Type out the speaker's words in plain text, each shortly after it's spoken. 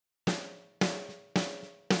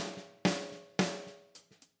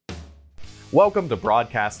Welcome to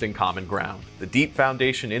Broadcasting Common Ground, the Deep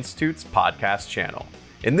Foundation Institute's podcast channel.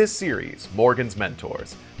 In this series, Morgan's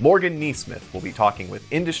Mentors, Morgan Neesmith will be talking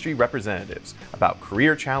with industry representatives about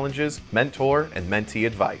career challenges, mentor, and mentee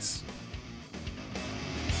advice.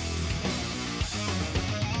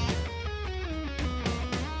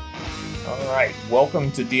 All right,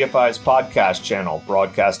 welcome to DFI's podcast channel,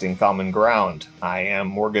 Broadcasting Common Ground. I am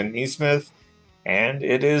Morgan Neesmith, and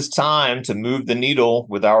it is time to move the needle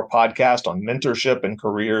with our podcast on mentorship and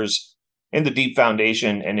careers in the deep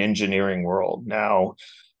foundation and engineering world. Now,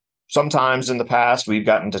 sometimes in the past, we've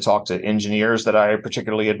gotten to talk to engineers that I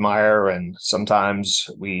particularly admire, and sometimes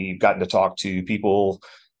we've gotten to talk to people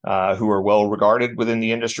who are well regarded within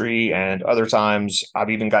the industry, and other times I've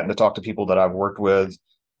even gotten to talk to people that I've worked with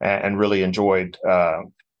and really enjoyed.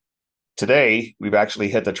 Today, we've actually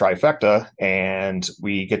hit the trifecta, and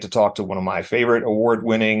we get to talk to one of my favorite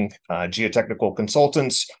award-winning geotechnical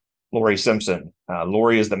consultants, Lori Simpson.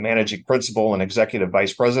 Lori is the managing principal and executive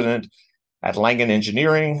vice president at Langen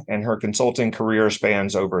Engineering, and her consulting career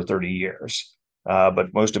spans over 30 years.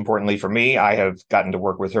 But most importantly for me, I have gotten to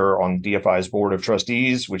work with her on DFI's board of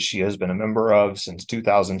trustees, which she has been a member of since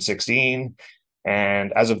 2016.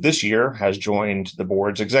 And as of this year, has joined the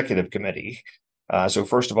board's executive committee. So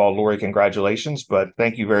first of all, Lori, congratulations, but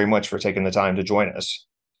thank you very much for taking the time to join us.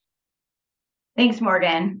 Thanks,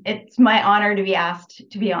 Morgan. It's my honor to be asked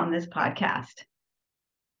to be on this podcast.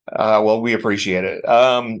 Well, we appreciate it.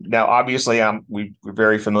 Now, obviously, we're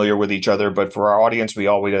very familiar with each other, but for our audience, we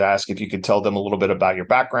always ask if you could tell them a little bit about your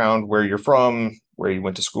background, where you're from, where you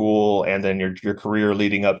went to school, and then your career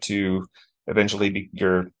leading up to eventually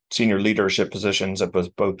your senior leadership positions at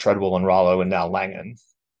both Treadwell and Rollo and now Langen.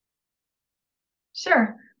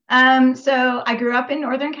 Sure. So I grew up in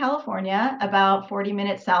Northern California, about 40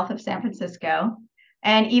 minutes south of San Francisco.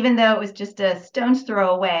 And even though it was just a stone's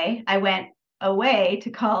throw away, I went away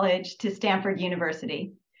to college to Stanford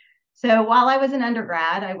University. So while I was an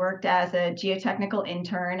undergrad, I worked as a geotechnical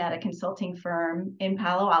intern at a consulting firm in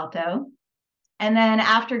Palo Alto. And then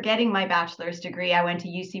after getting my bachelor's degree, I went to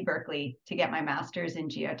UC Berkeley to get my master's in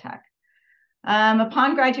geotech.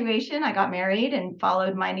 Upon graduation, I got married and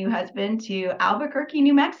followed my new husband to Albuquerque,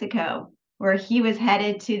 New Mexico, where he was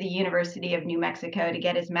headed to the University of New Mexico to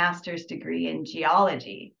get his master's degree in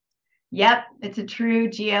geology. Yep, it's a true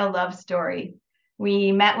geo love story.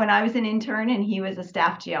 We met when I was an intern and he was a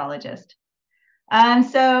staff geologist.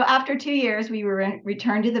 So after 2 years, we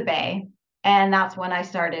returned to the Bay, and that's when I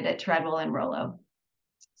started at Treadwell and Rollo.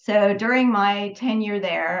 So during my tenure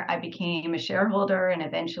there, I became a shareholder and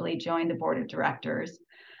eventually joined the board of directors.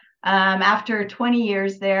 After 20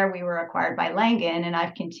 years there, we were acquired by Langen, and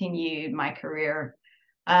I've continued my career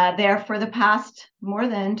there for the past more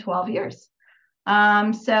than 12 years. So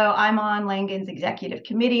I'm on Langen's executive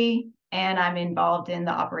committee, and I'm involved in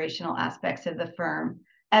the operational aspects of the firm,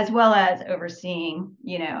 as well as overseeing,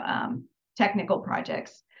 technical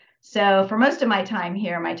projects. So for most of my time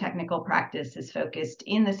here, my technical practice is focused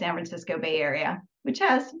in the San Francisco Bay Area, which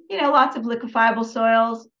has, lots of liquefiable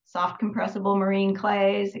soils, soft compressible marine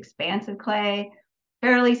clays, expansive clay,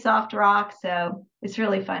 fairly soft rock. So it's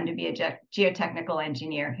really fun to be a geotechnical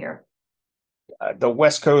engineer here. The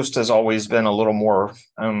West Coast has always been a little more,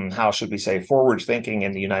 how should we say, forward thinking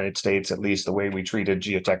in the United States, at least the way we treated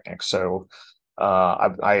geotechnics. So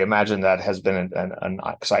I imagine that has been an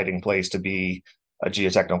exciting place to be a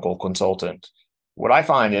geotechnical consultant. What I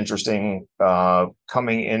find interesting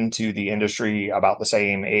coming into the industry about the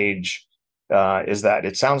same age is that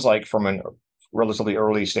it sounds like from a relatively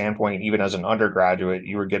early standpoint, even as an undergraduate,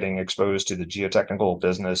 you were getting exposed to the geotechnical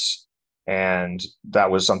business, and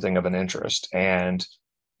that was something of an interest. And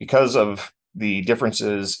because of the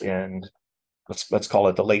differences in, let's call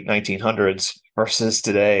it the late 1900s versus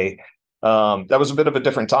today, that was a bit of a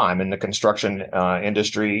different time in the construction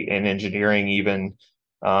industry and engineering, even,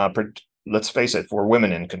 let's face it, for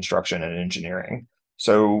women in construction and engineering.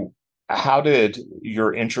 So how did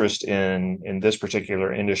your interest in this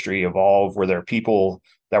particular industry evolve? Were there people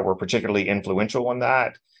that were particularly influential in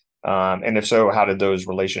that? And if so, how did those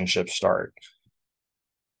relationships start?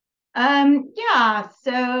 Yeah,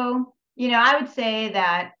 so, I would say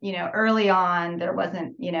that, early on, there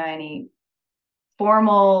wasn't, any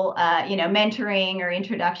formal, mentoring or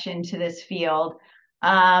introduction to this field.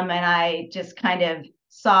 And I just kind of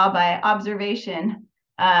saw by observation,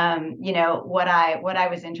 what I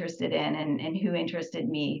was interested in and who interested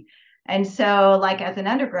me. And so, like, as an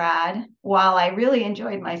undergrad, while I really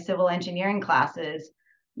enjoyed my civil engineering classes,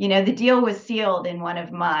 the deal was sealed in one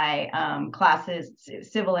of my classes,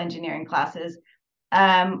 civil engineering classes,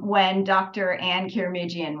 when Dr. Ann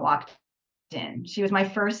Kiramijian walked in. She was my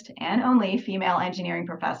first and only female engineering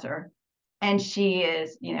professor. And she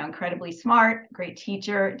is, incredibly smart, great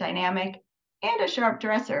teacher, dynamic, and a sharp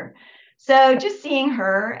dresser. So just seeing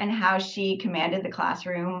her and how she commanded the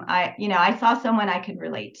classroom, I saw someone I could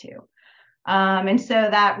relate to. And so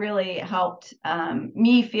that really helped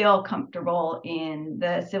me feel comfortable in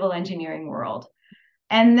the civil engineering world.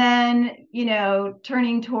 And then,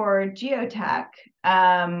 turning toward geotech,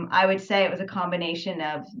 I would say it was a combination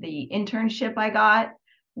of the internship I got,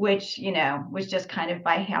 which, was just kind of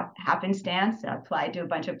by happenstance. I applied to a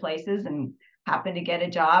bunch of places and happened to get a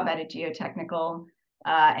job at a geotechnical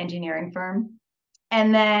engineering firm.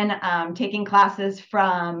 And then taking classes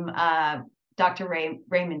from Dr.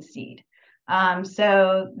 Raymond Seed.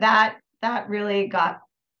 So that really got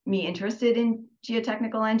me interested in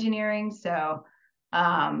geotechnical engineering. So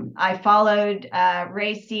I followed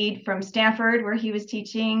Ray Seed from Stanford, where he was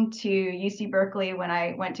teaching, to UC Berkeley when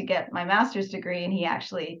I went to get my master's degree, and he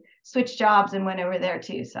actually switched jobs and went over there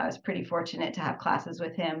too. So I was pretty fortunate to have classes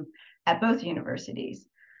with him at both universities.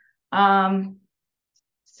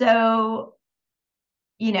 So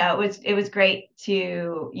it was great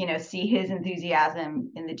to see his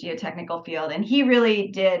enthusiasm in the geotechnical field, and he really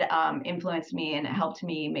did influence me and helped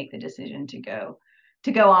me make the decision to go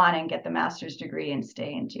on and get the master's degree and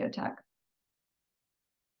stay in geotech.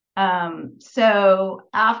 So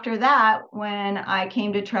after that, when I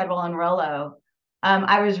came to Treadwell and Rollo,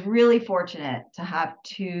 I was really fortunate to have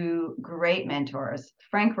two great mentors,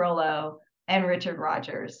 Frank Rollo and Richard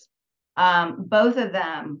Rogers. Both of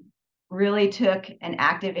them really took an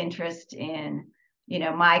active interest in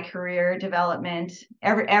my career development,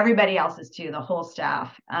 everybody else's too, the whole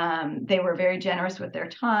staff. They were very generous with their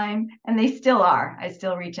time, and they still are. I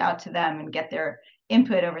still reach out to them and get their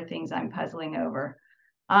input over things I'm puzzling over.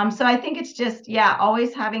 So I think it's just,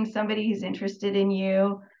 always having somebody who's interested in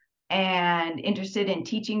you and interested in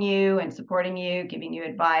teaching you and supporting you, giving you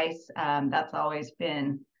advice. That's always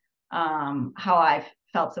been how I've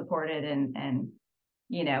felt supported and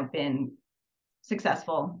been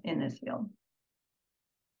successful in this field.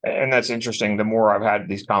 And that's interesting. The more I've had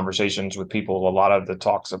these conversations with people, a lot of the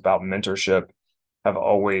talks about mentorship have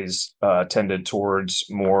always tended towards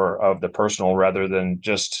more of the personal rather than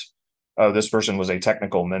just, oh, this person was a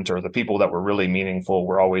technical mentor. The people that were really meaningful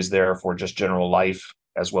were always there for just general life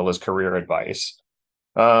as well as career advice.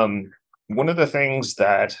 One of the things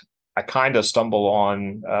that I kind of stumble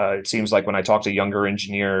on, it seems like when I talk to younger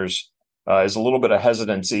engineers, is a little bit of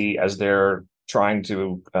hesitancy as they're trying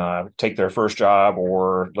to take their first job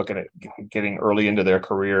or looking at getting early into their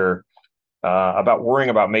career, about worrying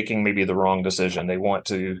about making maybe the wrong decision. They want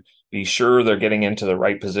to be sure they're getting into the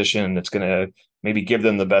right position that's going to maybe give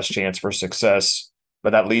them the best chance for success,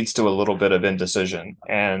 but that leads to a little bit of indecision.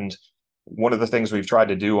 And one of the things we've tried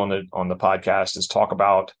to do on the podcast is talk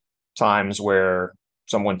about times where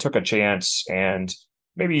someone took a chance and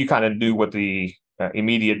maybe you kind of knew what the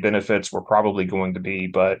immediate benefits were probably going to be,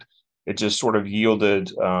 but it just sort of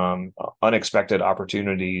yielded unexpected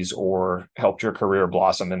opportunities or helped your career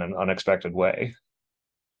blossom in an unexpected way.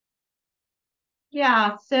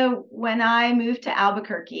 Yeah. So when I moved to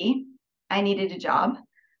Albuquerque, I needed a job.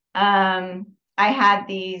 I had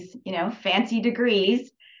these, fancy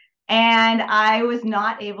degrees, and I was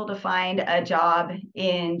not able to find a job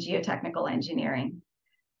in geotechnical engineering.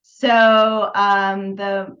 So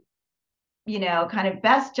the kind of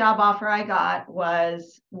best job offer I got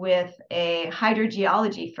was with a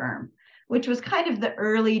hydrogeology firm, which was kind of the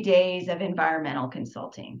early days of environmental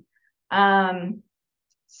consulting.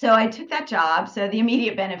 So I took that job. So the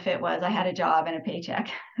immediate benefit was I had a job and a paycheck.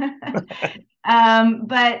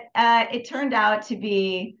 But it turned out to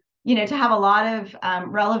be, to have a lot of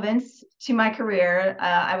relevance to my career.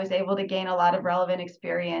 I was able to gain a lot of relevant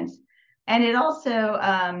experience. And it also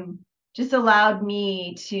just allowed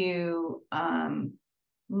me to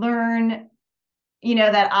learn,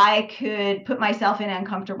 that I could put myself in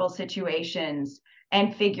uncomfortable situations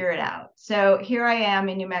and figure it out. So here I am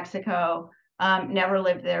in New Mexico, never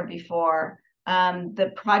lived there before.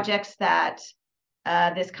 The projects that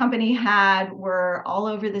this company had were all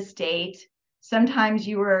over the state. Sometimes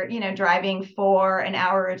you were, driving for an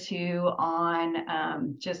hour or two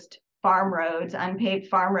on just farm roads, unpaved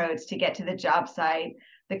farm roads to get to the job site.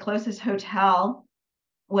 The closest hotel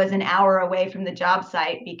was an hour away from the job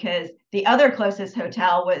site because the other closest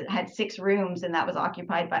hotel had 6 rooms and that was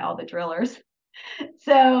occupied by all the drillers.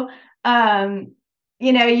 So, I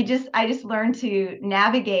just learned to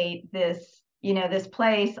navigate this, this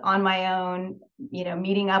place on my own,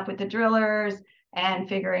 meeting up with the drillers and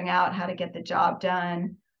figuring out how to get the job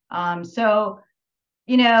done. So,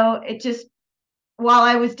 it just while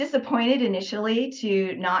I was disappointed initially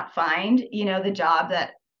to not find, the job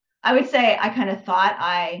that I would say I kind of thought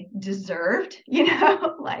I deserved,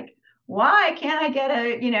 like, why can't I get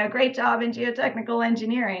a, great job in geotechnical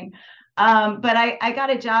engineering? But I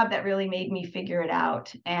got a job that really made me figure it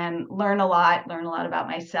out and learn a lot about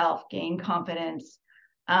myself, gain confidence,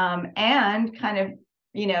 and kind of,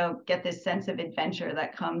 get this sense of adventure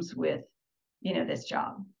that comes with, this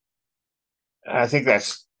job. I think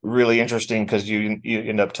that's really interesting because you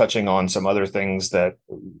end up touching on some other things that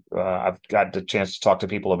I've got the chance to talk to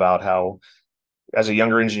people about. How as a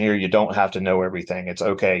younger engineer, you don't have to know everything. It's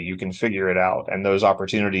okay. You can figure it out. And those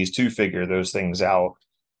opportunities to figure those things out.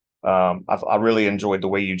 I really enjoyed the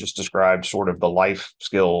way you just described sort of the life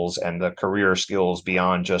skills and the career skills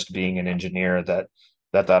beyond just being an engineer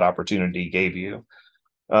that opportunity gave you.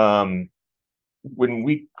 Um, when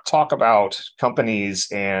we talk about companies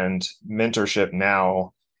and mentorship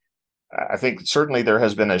now, I think certainly there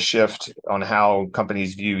has been a shift on how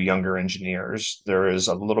companies view younger engineers. There is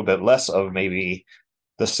a little bit less of maybe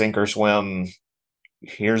the sink or swim,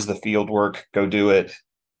 here's the field work, go do it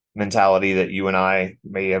mentality that you and I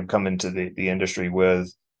may have come into the industry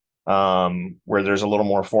with, where there's a little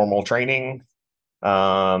more formal training,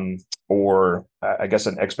 or I guess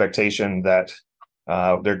an expectation that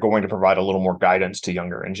they're going to provide a little more guidance to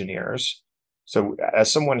younger engineers. So,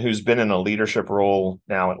 as someone who's been in a leadership role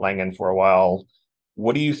now at Langen for a while,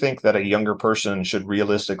 what do you think that a younger person should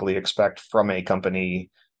realistically expect from a company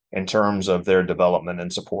in terms of their development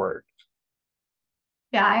and support?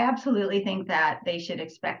 Yeah, I absolutely think that they should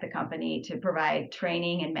expect the company to provide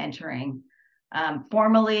training and mentoring,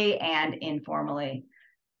 formally and informally.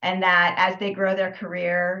 And that as they grow their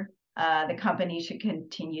career, the company should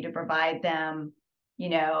continue to provide them,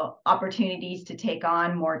 opportunities to take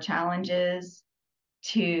on more challenges,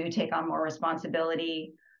 to take on more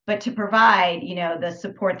responsibility, but to provide, the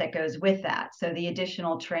support that goes with that. So the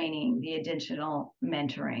additional training, the additional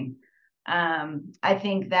mentoring. I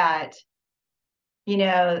think that,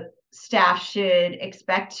 staff should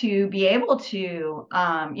expect to be able to,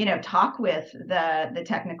 talk with the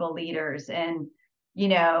technical leaders and,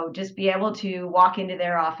 just be able to walk into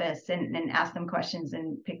their office and ask them questions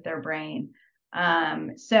and pick their brain.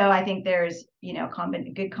 So I think there's,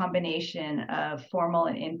 good combination of formal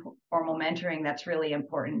and informal mentoring that's really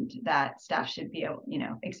important that staff should be able,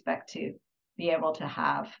 expect to be able to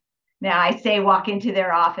have. Now I say walk into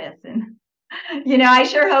their office and, I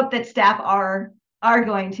sure hope that staff are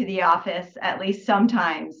going to the office at least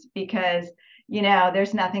sometimes because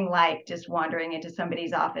there's nothing like just wandering into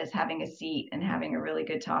somebody's office, having a seat and having a really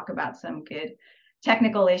good talk about some good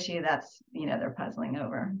technical issue that's they're puzzling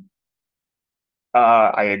over.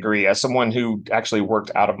 I agree. As someone who actually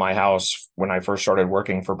worked out of my house when I first started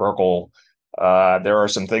working for Burkle, there are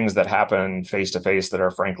some things that happen face to face that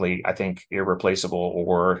are frankly, I think, irreplaceable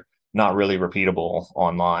or not really repeatable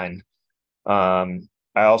online.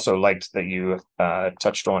 I also liked that you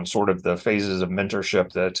touched on sort of the phases of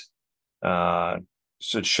mentorship that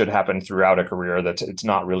should happen throughout a career. That it's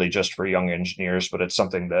not really just for young engineers, but it's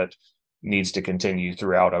something that needs to continue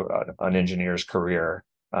throughout an engineer's career,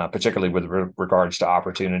 particularly with regards to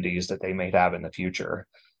opportunities that they may have in the future.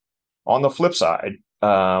 On the flip side,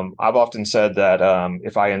 I've often said that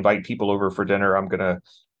if I invite people over for dinner, I'm going to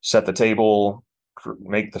set the table,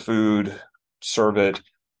 make the food, serve it,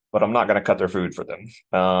 but I'm not going to cut their food for them.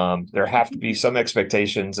 There have to be some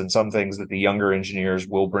expectations and some things that the younger engineers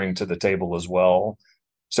will bring to the table as well.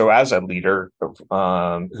 So as a leader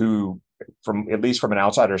who, from at least from an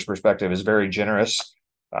outsider's perspective, is very generous,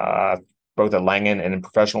 both at Langen and in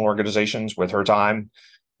professional organizations with her time,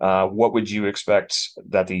 what would you expect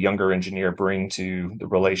that the younger engineer bring to the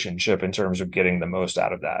relationship in terms of getting the most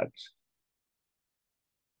out of that?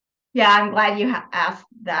 Yeah, I'm glad you asked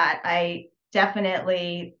that. I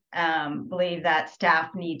definitely believe that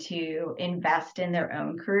staff need to invest in their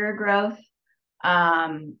own career growth,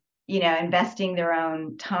 investing their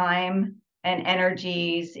own time and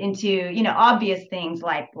energies into, obvious things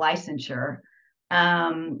like licensure,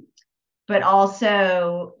 but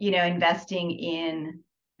also, investing in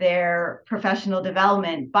their professional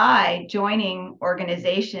development by joining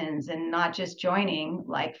organizations and not just joining,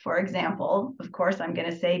 like, for example, of course, I'm going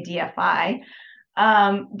to say DFI,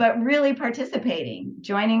 but really participating,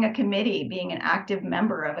 joining a committee, being an active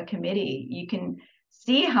member of a committee. You can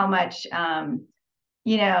see how much,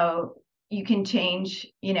 you can change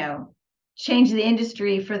the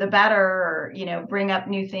industry for the better, or, bring up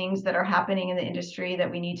new things that are happening in the industry that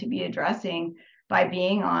we need to be addressing by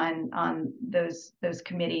being on those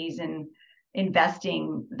committees and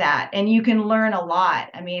investing that. And you can learn a lot.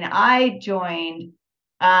 I mean, I joined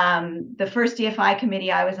The first DFI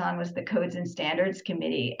committee I was on was the Codes and Standards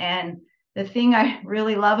Committee. And the thing I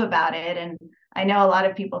really love about it, and I know a lot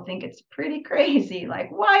of people think it's pretty crazy, like,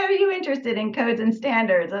 why are you interested in codes and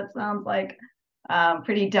standards? That sounds like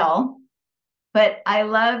pretty dull. But I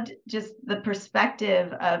loved just the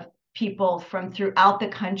perspective of people from throughout the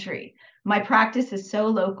country. My practice is so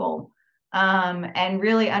local, and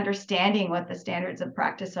really understanding what the standards of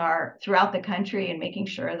practice are throughout the country and making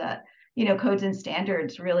sure that, codes and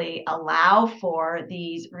standards really allow for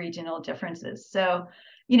these regional differences. So,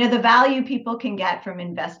 the value people can get from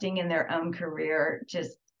investing in their own career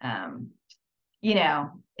just,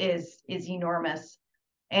 is enormous.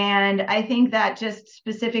 And I think that just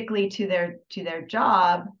specifically to their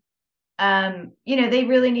job, they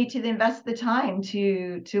really need to invest the time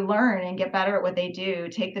to learn and get better at what they do,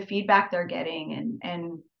 take the feedback they're getting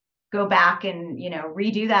and go back and,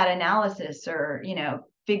 redo that analysis, or,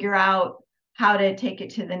 figure out how to take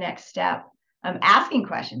it to the next step. Asking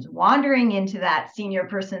questions, wandering into that senior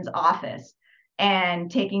person's office and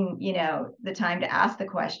taking, the time to ask the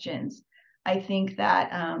questions. I think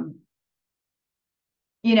that,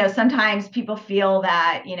 sometimes people feel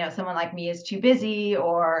that, someone like me is too busy,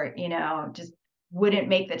 or, just wouldn't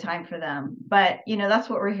make the time for them. But, that's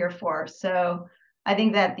what we're here for. So I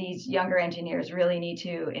think that these younger engineers really need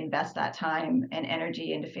to invest that time and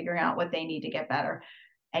energy into figuring out what they need to get better.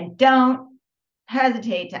 And don't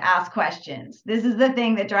hesitate to ask questions. This is the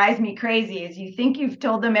thing that drives me crazy, is you think you've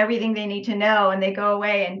told them everything they need to know, and they go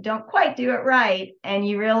away and don't quite do it right. And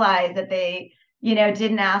you realize that they,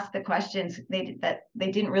 didn't ask the questions, that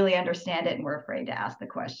they didn't really understand it and were afraid to ask the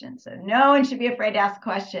questions. So no one should be afraid to ask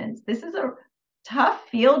questions. This is a tough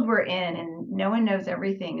field we're in, and no one knows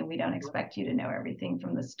everything, and we don't expect you to know everything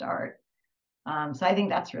from the start. So I think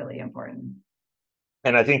that's really important.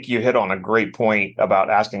 And I think you hit on a great point about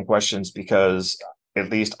asking questions, because at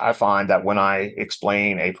least I find that when I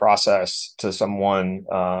explain a process to someone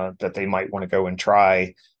that they might want to go and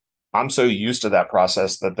try, I'm so used to that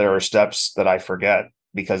process that there are steps that I forget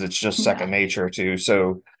because it's just second nature to.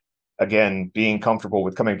 So again, being comfortable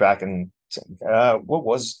with coming back and saying,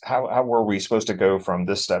 how were we supposed to go from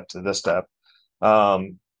this step to this step? I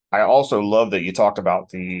also love that you talked about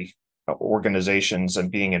the organizations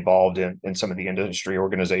and being involved in some of the industry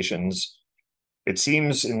organizations. It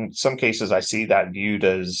seems in some cases I see that viewed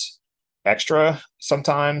as extra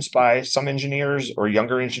sometimes by some engineers or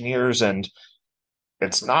younger engineers. And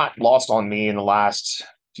it's not lost on me in the last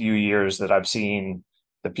few years that I've seen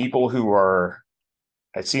the people who are,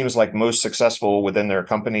 it seems like, most successful within their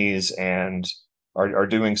companies and are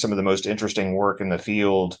doing some of the most interesting work in the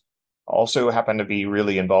field also happen to be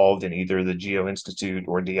really involved in either the Geo Institute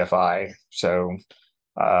or DFI. So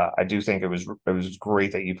I do think it was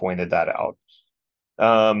great that you pointed that out.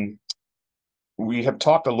 We have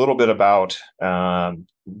talked a little bit about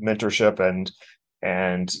mentorship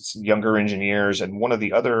and younger engineers, and one of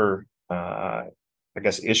the other I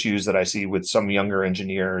guess issues that I see with some younger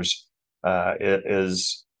engineers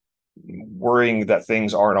is worrying that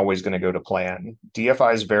things aren't always going to go to plan.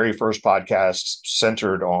 DFI's very first podcast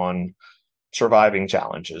centered on surviving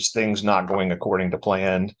challenges, things not going according to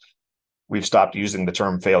plan. We've stopped using the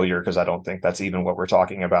term failure because I don't think that's even what we're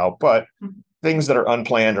talking about, but things that are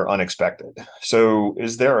unplanned or unexpected. So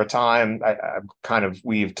is there a time,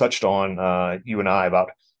 we've touched on, you and I,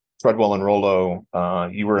 about Treadwell and Rollo.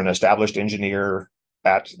 You were an established engineer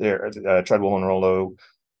at Treadwell and Rollo,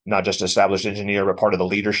 not just established engineer, but part of the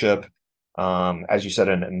leadership. As you said,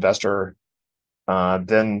 an investor.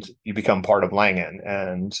 Then you become part of Langen,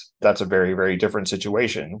 and that's a very, very different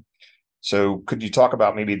situation. So could you talk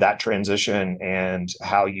about maybe that transition and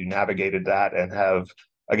how you navigated that and have,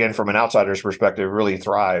 again, from an outsider's perspective, really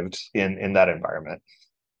thrived in that environment?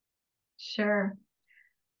 Sure.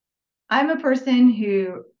 I'm a person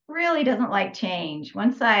who really doesn't like change.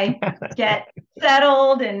 Once I get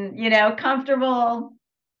settled and, comfortable,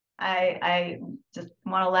 I just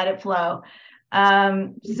want to let it flow.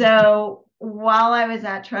 So while I was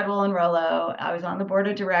at Treadwell and Rollo, I was on the board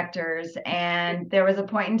of directors, and there was a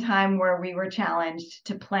point in time where we were challenged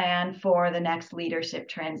to plan for the next leadership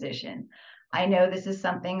transition. I know this is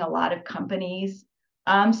something a lot of companies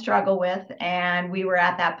struggle with, and we were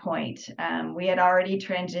at that point. We had already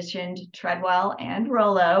transitioned Treadwell and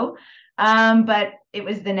Rollo, but it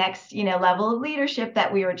was the next, level of leadership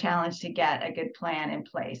that we were challenged to get a good plan in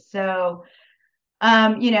place. So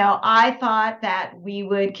I thought that we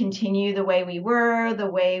would continue the way we were, the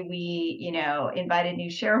way we, invited new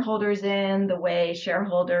shareholders in, the way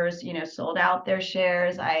shareholders, sold out their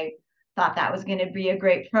shares. I thought that was going to be a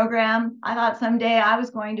great program. I thought someday I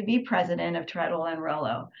was going to be president of Treadwell and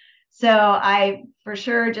Rollo. So I for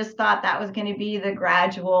sure just thought that was going to be the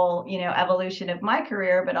gradual, evolution of my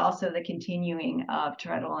career, but also the continuing of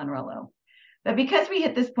Treadle and Rollo. But because we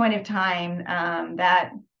hit this point of time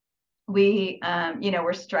that we,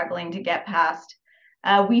 were struggling to get past,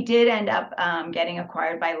 we did end up getting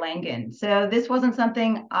acquired by Langen. So this wasn't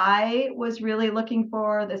something I was really looking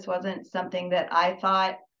for. This wasn't something that I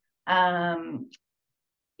thought,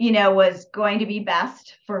 was going to be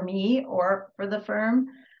best for me or for the firm.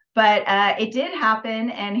 But it did happen.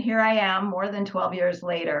 And here I am more than 12 years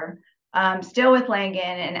later, still with Langen.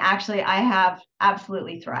 And actually, I have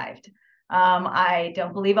absolutely thrived. I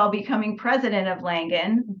don't believe I'll be becoming president of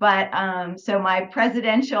Langen, but so my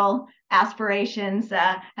presidential aspirations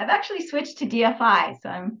have actually switched to DFI. So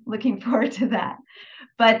I'm looking forward to that.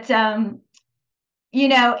 But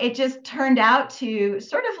it just turned out to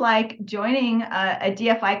sort of like joining a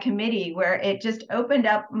DFI committee where it just opened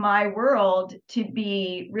up my world to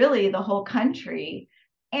be really the whole country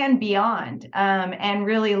and beyond, and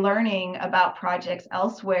really learning about projects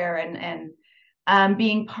elsewhere and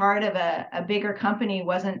being part of a bigger company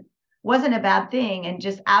wasn't a bad thing, and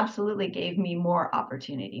just absolutely gave me more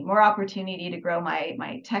opportunity to grow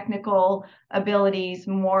my technical abilities,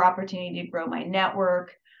 more opportunity to grow my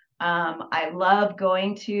network. I love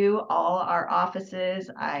going to all our offices.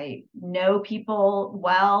 I know people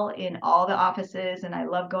well in all the offices, and I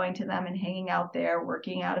love going to them and hanging out there,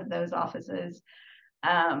 working out of those offices.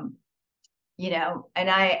 And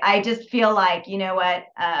I just feel like,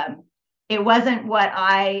 it wasn't what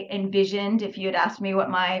I envisioned if you had asked me what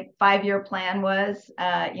my 5-year plan was,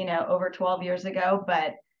 over 12 years ago,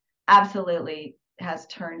 but absolutely has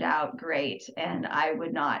turned out great. And I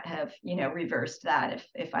would not have, reversed that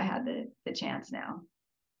if I had the chance now.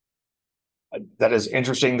 That is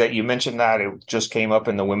interesting that you mentioned that. It just came up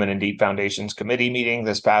in the Women in Deep Foundations committee meeting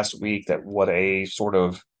this past week that what a sort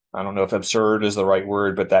of, I don't know if absurd is the right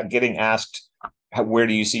word, but that getting asked, where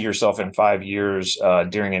do you see yourself in 5 years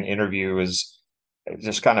during an interview is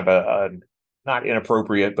just kind of a not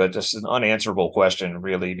inappropriate, but just an unanswerable question,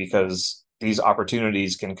 really, because these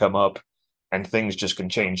opportunities can come up and things just can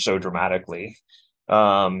change so dramatically.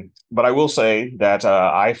 But I will say that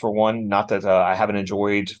I, for one, not that I haven't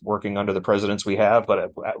enjoyed working under the presidents we have,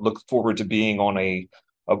 but I look forward to being on a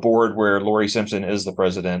board where Lori Simpson is the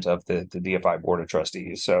president of the DFI Board of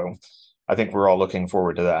Trustees. So I think we're all looking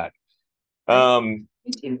forward to that. Me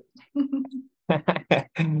too.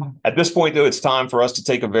 At this point, though, it's time for us to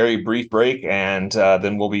take a very brief break, and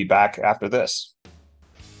then we'll be back after this.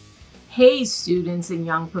 Hey, students and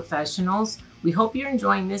young professionals. We hope you're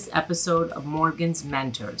enjoying this episode of Morgan's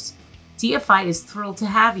Mentors. DFI is thrilled to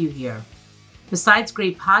have you here. Besides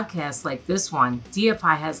great podcasts like this one,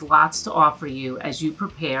 DFI has lots to offer you as you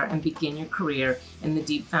prepare and begin your career in the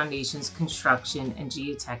Deep Foundations construction and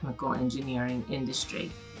geotechnical engineering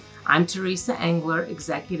industry. I'm Teresa Engler,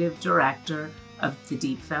 Executive Director of the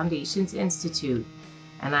Deep Foundations Institute,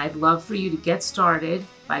 and I'd love for you to get started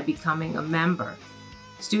by becoming a member.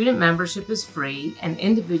 Student membership is free, and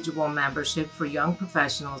individual membership for young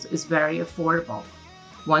professionals is very affordable.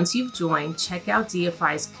 Once you've joined, check out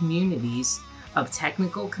DFI's communities of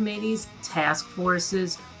technical committees, task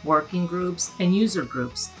forces, working groups, and user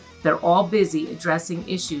groups. They're all busy addressing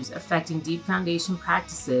issues affecting deep foundation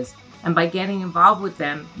practices, and by getting involved with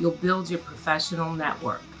them, you'll build your professional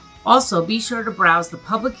network. Also, be sure to browse the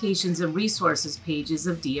publications and resources pages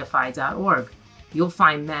of DFI.org. You'll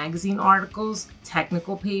find magazine articles,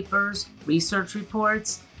 technical papers, research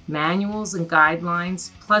reports, manuals and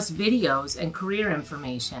guidelines, plus videos and career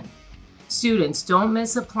information. Students, don't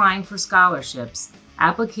miss applying for scholarships.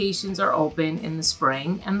 Applications are open in the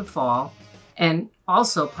spring and the fall, and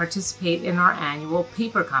also participate in our annual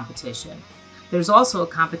paper competition. There's also a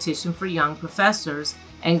competition for young professors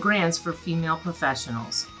and grants for female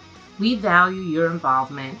professionals. We value your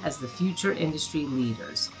involvement as the future industry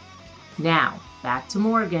leaders. Now, back to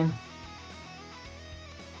Morgan.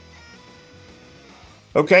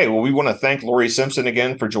 Okay, well, we want to thank Lori Simpson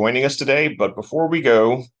again for joining us today. But before we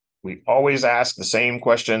go, we always ask the same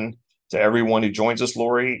question to everyone who joins us,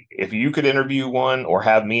 Lori. If you could interview one or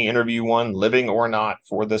have me interview one, living or not,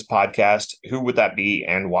 for this podcast, who would that be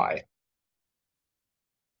and why?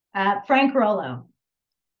 Frank Rollo.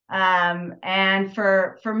 And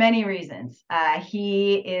for many reasons.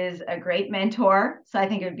 He is a great mentor, so I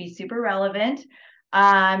think it would be super relevant.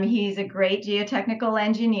 He's a great geotechnical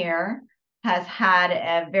engineer, has had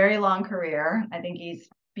a very long career. I think he's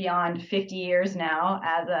beyond 50 years now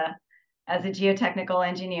as a geotechnical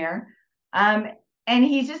engineer. And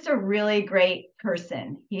he's just a really great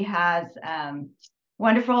person. He has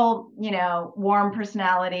wonderful, warm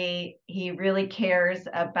personality. He really cares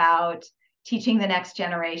about teaching the next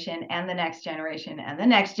generation and the next generation and the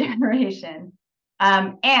next generation.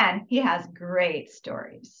 And he has great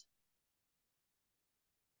stories.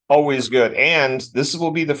 Always good. And this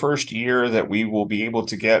will be the first year that we will be able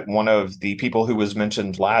to get one of the people who was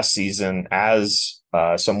mentioned last season as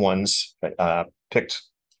someone's picked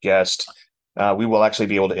guest. We will actually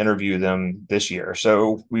be able to interview them this year.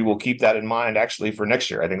 So we will keep that in mind actually for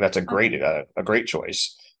next year. I think that's a great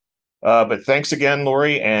choice. But thanks again,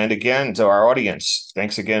 Lori. And again, to our audience,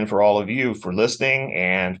 thanks again for all of you for listening.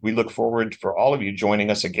 And we look forward for all of you joining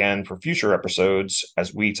us again for future episodes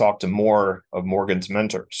as we talk to more of Morgan's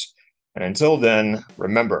mentors. And until then,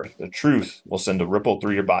 remember, the truth will send a ripple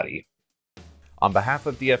through your body. On behalf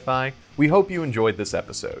of DFI, we hope you enjoyed this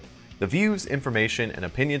episode. The views, information, and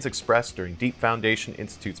opinions expressed during Deep Foundation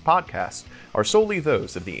Institute's podcast are solely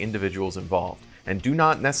those of the individuals involved and do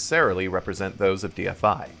not necessarily represent those of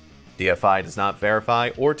DFI. DFI does not verify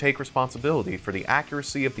or take responsibility for the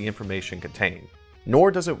accuracy of the information contained, nor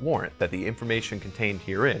does it warrant that the information contained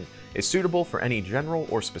herein is suitable for any general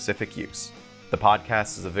or specific use. The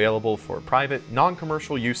podcast is available for private,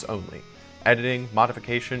 non-commercial use only. Editing,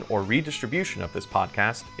 modification, or redistribution of this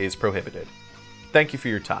podcast is prohibited. Thank you for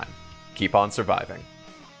your time. Keep on surviving.